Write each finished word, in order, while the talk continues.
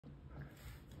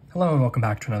Hello and welcome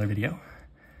back to another video.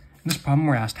 In this problem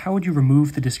we're asked, how would you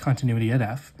remove the discontinuity at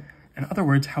f? In other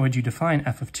words, how would you define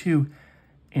f of 2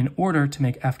 in order to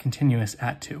make f continuous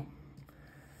at 2?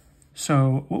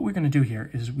 So what we're going to do here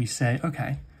is we say,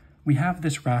 okay, we have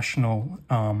this rational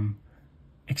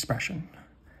expression.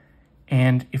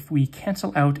 And if we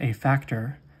cancel out a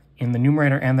factor in the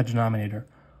numerator and the denominator,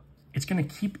 it's going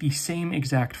to keep the same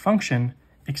exact function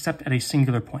except at a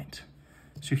singular point.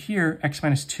 So here, x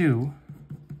minus 2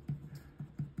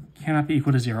 cannot be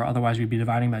equal to 0, otherwise we'd be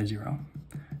dividing by 0.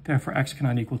 Therefore, x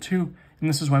cannot equal 2, and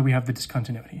this is why we have the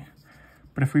discontinuity.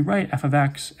 But if we write f of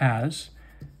x as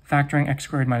factoring x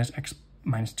squared minus x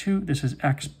minus 2, this is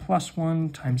x plus 1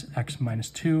 times x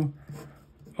minus 2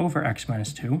 over x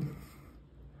minus 2,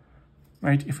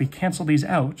 right? If we cancel these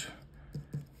out,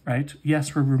 right,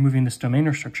 yes, we're removing this domain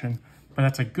restriction, but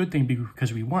that's a good thing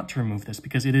because we want to remove this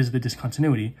because it is the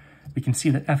discontinuity. We can see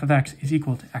that f of x is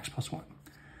equal to x plus 1.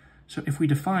 So if we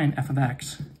define f of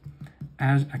x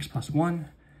as x plus 1,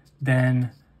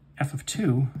 then f of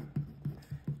 2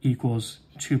 equals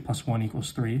 2 plus 1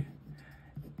 equals 3.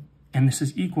 And this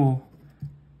is equal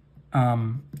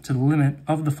to the limit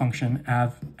of the function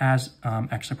as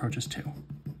x approaches 2.